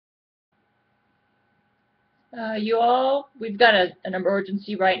You all, we've got an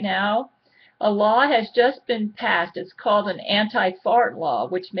emergency right now. A law has just been passed. It's called an anti-fart law,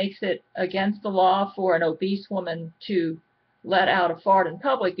 which makes it against the law for an obese woman to let out a fart in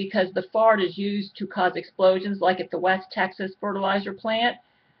public because the fart is used to cause explosions, like at the West Texas fertilizer plant.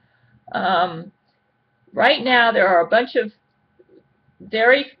 Um, right now, there are a bunch of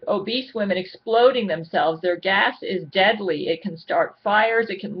very obese women exploding themselves. Their gas is deadly. It can start fires.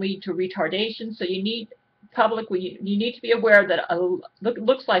 It can lead to retardation. So you need you need to be aware that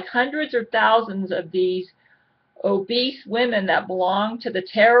looks like hundreds or thousands of these obese women that belong to the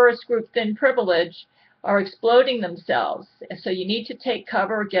terrorist group Thin Privilege are exploding themselves. So you need to take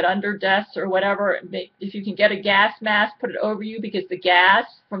cover, get under desks or whatever. If you can get a gas mask, put it over you because the gas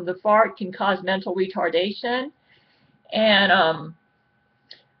from the fart can cause mental retardation. And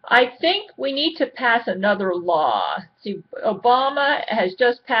I think we need to pass another law. See, Obama has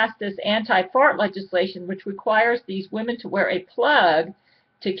just passed this anti-fart legislation, which requires these women to wear a plug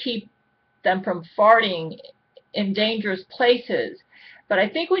to keep them from farting in dangerous places. But I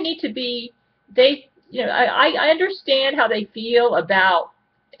think we need to be, I understand how they feel about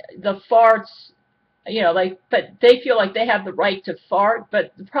the farts, but they feel like they have the right to fart.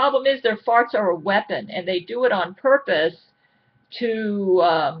 But the problem is their farts are a weapon, and they do it on purpose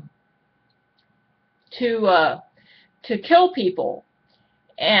to kill people.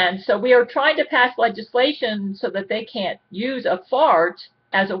 And so we are trying to pass legislation so that they can't use a fart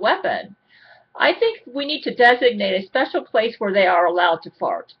as a weapon. I think we need to designate a special place where they are allowed to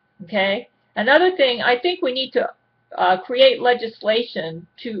fart. Okay. Another thing, I think we need to create legislation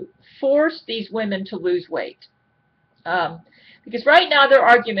to force these women to lose weight. Because right now their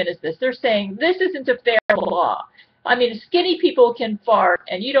argument is this. They're saying this isn't a fair law. I mean, skinny people can fart,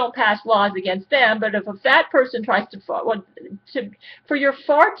 and you don't pass laws against them, but if a fat person tries to fart, for your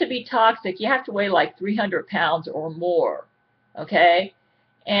fart to be toxic, you have to weigh like 300 pounds or more, okay?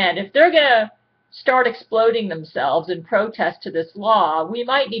 And if they're going to start exploding themselves in protest to this law, we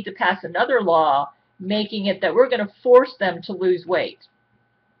might need to pass another law making it that we're going to force them to lose weight.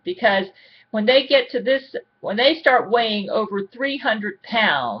 Because when they get to this, when they start weighing over 300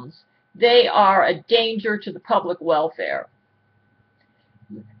 pounds, they are a danger to the public welfare.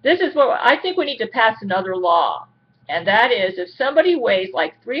 This is what I think we need to pass another law, and that is if somebody weighs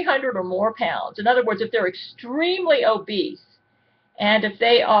like 300 or more pounds, in other words, if they're extremely obese, and if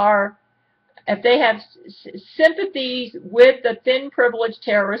they have sympathies with the Thin Privilege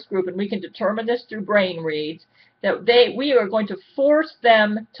terrorist group, and we can determine this through brain reads, that we are going to force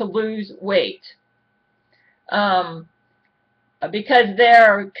them to lose weight. Because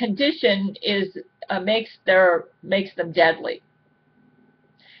their condition is makes them deadly.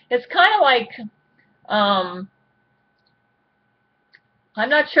 It's kind of like I'm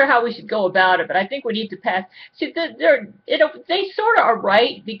not sure how we should go about it, but I think we need to pass. See, they sort of are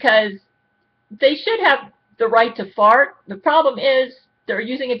right because they should have the right to fart. The problem is they're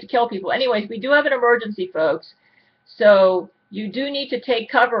using it to kill people. Anyways, we do have an emergency, folks. So you do need to take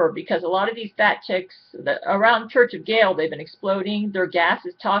cover because a lot of these fat chicks around Church of Gail, they've been exploding. Their gas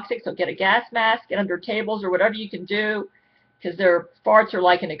is toxic, so get a gas mask, get under tables or whatever you can do because their farts are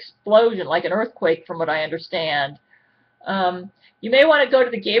like an explosion, like an earthquake from what I understand. You may want to go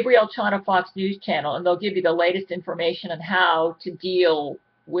to the Gabrielle Chana Fox News channel and they'll give you the latest information on how to deal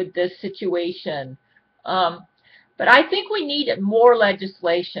with this situation. But I think we need more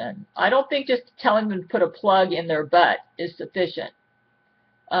legislation. I don't think just telling them to put a plug in their butt is sufficient.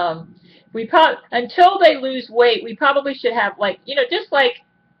 Until they lose weight, we probably should have just like,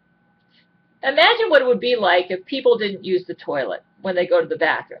 imagine what it would be like if people didn't use the toilet when they go to the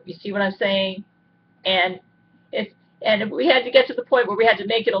bathroom. You see what I'm saying? And if we had to get to the point where we had to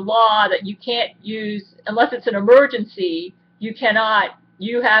make it a law that you can't use, unless it's an emergency, you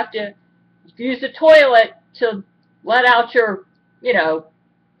have to use the toilet to let out your, your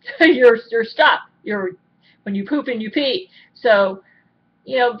stuff, when you poop and you pee. So,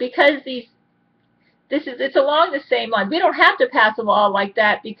 because it's along the same line. We don't have to pass a law like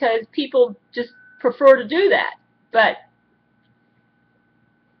that because people just prefer to do that. But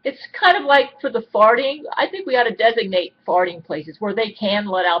it's kind of like for the farting. I think we ought to designate farting places where they can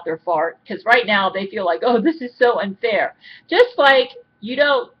let out their fart because right now they feel like, oh, this is so unfair. Just like you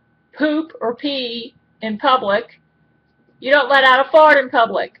don't poop or pee in public, you don't let out a fart in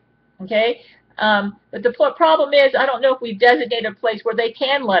public, okay? But the problem is, I don't know if we've designated a place where they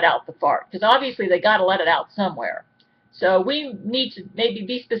can let out the fart, because obviously they got to let it out somewhere. So we need to maybe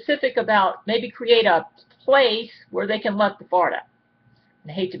be specific about, maybe create a place where they can let the fart out.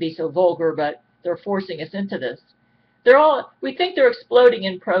 And I hate to be so vulgar, but they're forcing us into this. We think they're exploding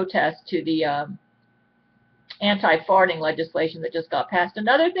in protest to the anti-farting legislation that just got passed.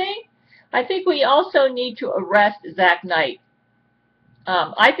 Another thing, I think we also need to arrest Zach Knight.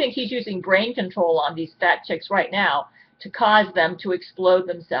 I think he's using brain control on these fat chicks right now to cause them to explode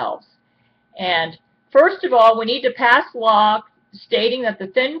themselves. And first of all, we need to pass law stating that the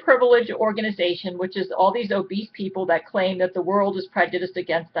thin privilege organization, which is all these obese people that claim that the world is prejudiced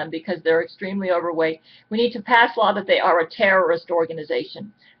against them because they're extremely overweight, we need to pass law that they are a terrorist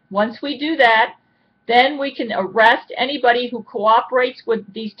organization. Once we do that, then we can arrest anybody who cooperates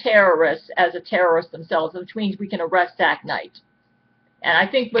with these terrorists as a terrorist themselves, which means we can arrest Zach Knight. And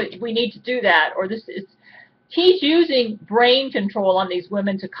I think we need to do that, or he's using brain control on these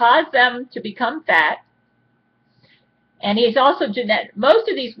women to cause them to become fat. And he's also most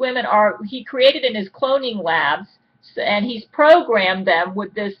of these women he created in his cloning labs, and he's programmed them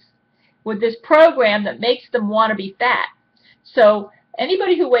with this program that makes them want to be fat. So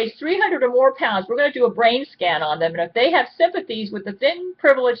anybody who weighs 300 or more pounds, we're going to do a brain scan on them, and if they have sympathies with the thin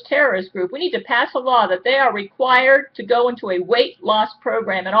privileged terrorist group, we need to pass a law that they are required to go into a weight loss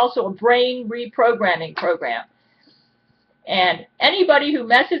program and also a brain reprogramming program. And anybody who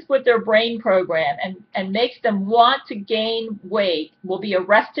messes with their brain program and makes them want to gain weight will be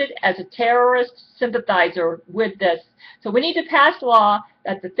arrested as a terrorist sympathizer with this. So we need to pass law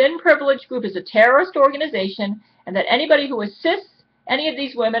that the thin privilege group is a terrorist organization, and that anybody who assists any of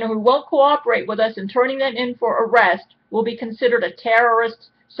these women who won't cooperate with us in turning them in for arrest will be considered a terrorist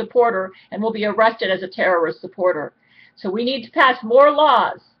supporter and will be arrested as a terrorist supporter. So we need to pass more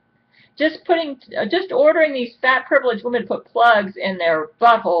laws. Just ordering these fat privileged women to put plugs in their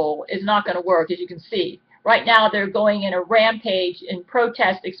butthole is not going to work, as you can see. Right now they're going in a rampage in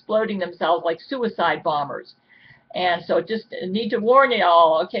protest, exploding themselves like suicide bombers. And so just need to warn you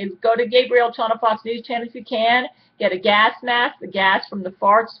all, okay, go to Gabriel on a Fox News channel if you can. Get a gas mask. The gas from the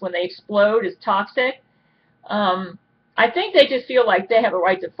farts when they explode is toxic. I think they just feel like they have a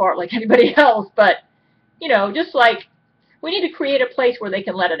right to fart like anybody else, but, you know, just like we need to create a place where they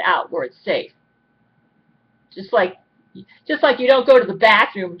can let it out, where it's safe. Just like you don't go to the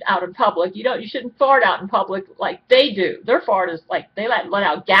bathroom out in public, you shouldn't fart out in public like they do. Their fart is like they let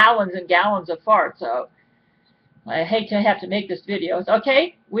out gallons and gallons of fart. So I hate to have to make this video.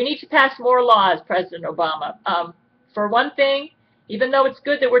 Okay, we need to pass more laws, President Obama. For one thing, even though it's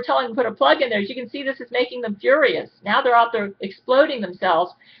good that we're telling them to put a plug in there, as you can see, this is making them furious. Now they're out there exploding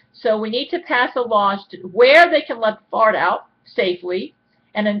themselves. So we need to pass a law where they can let the fart out safely.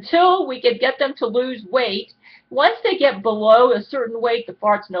 And until we can get them to lose weight, once they get below a certain weight, the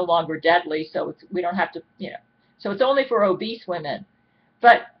fart's no longer deadly. So we don't have to, so it's only for obese women.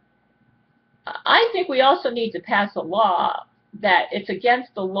 But I think we also need to pass a law that it's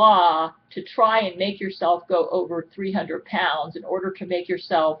against the law to try and make yourself go over 300 pounds in order to make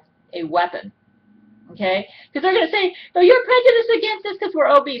yourself a weapon. Okay? Because they're going to say, no, you're prejudiced against us because we're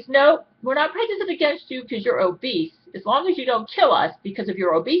obese. No, we're not prejudiced against you because you're obese, as long as you don't kill us because of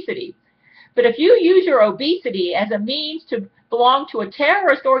your obesity. But if you use your obesity as a means to belong to a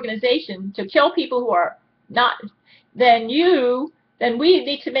terrorist organization to kill people who are not, then we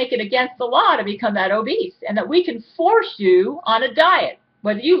need to make it against the law to become that obese, and that we can force you on a diet,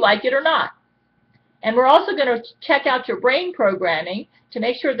 whether you like it or not. And we're also going to check out your brain programming to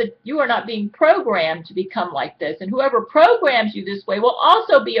make sure that you are not being programmed to become like this. And whoever programs you this way will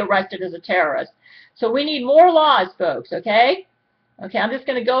also be arrested as a terrorist. So we need more laws, folks, okay? Okay, I'm just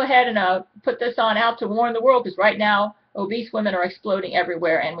going to go ahead and put this on out to warn the world, because right now obese women are exploding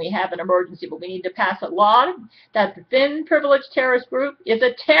everywhere and we have an emergency. But we need to pass a law that the thin privileged terrorist group is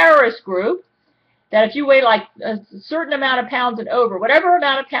a terrorist group, that if you weigh like a certain amount of pounds and over, whatever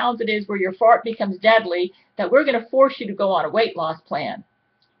amount of pounds it is where your fart becomes deadly, that we're going to force you to go on a weight loss plan.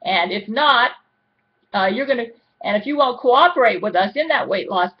 And if not, and if you won't cooperate with us in that weight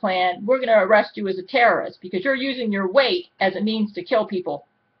loss plan, we're going to arrest you as a terrorist because you're using your weight as a means to kill people.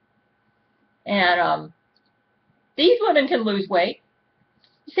 And these women can lose weight.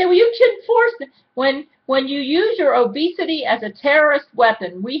 You say, well, you shouldn't force them. When you use your obesity as a terrorist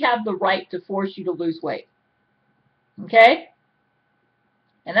weapon, we have the right to force you to lose weight. Okay?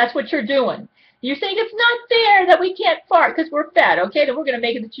 And that's what you're doing. You're saying it's not fair that we can't fart because we're fat. Okay, then we're going to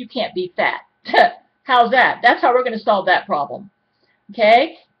make it that you can't be fat. How's that? That's how we're going to solve that problem.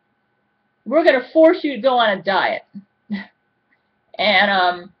 Okay? We're going to force you to go on a diet.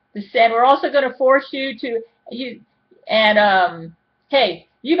 And we're also going to force you to, hey,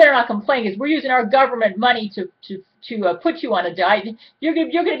 you better not complain because we're using our government money to put you on a diet. You're going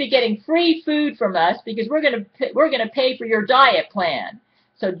to be getting free food from us because we're going to pay for your diet plan.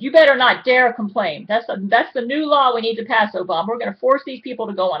 So you better not dare complain. That's the new law we need to pass, Obama. We're going to force these people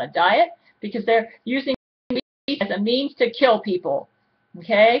to go on a diet because they're using as a means to kill people.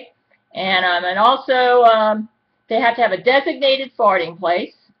 Okay? And also, they have to have a designated farting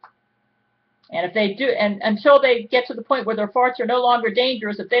place. And if they do, and until they get to the point where their farts are no longer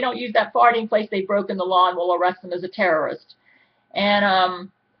dangerous, if they don't use that farting place, they've broken the law and we'll arrest them as a terrorist. And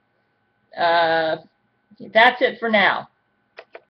that's it for now.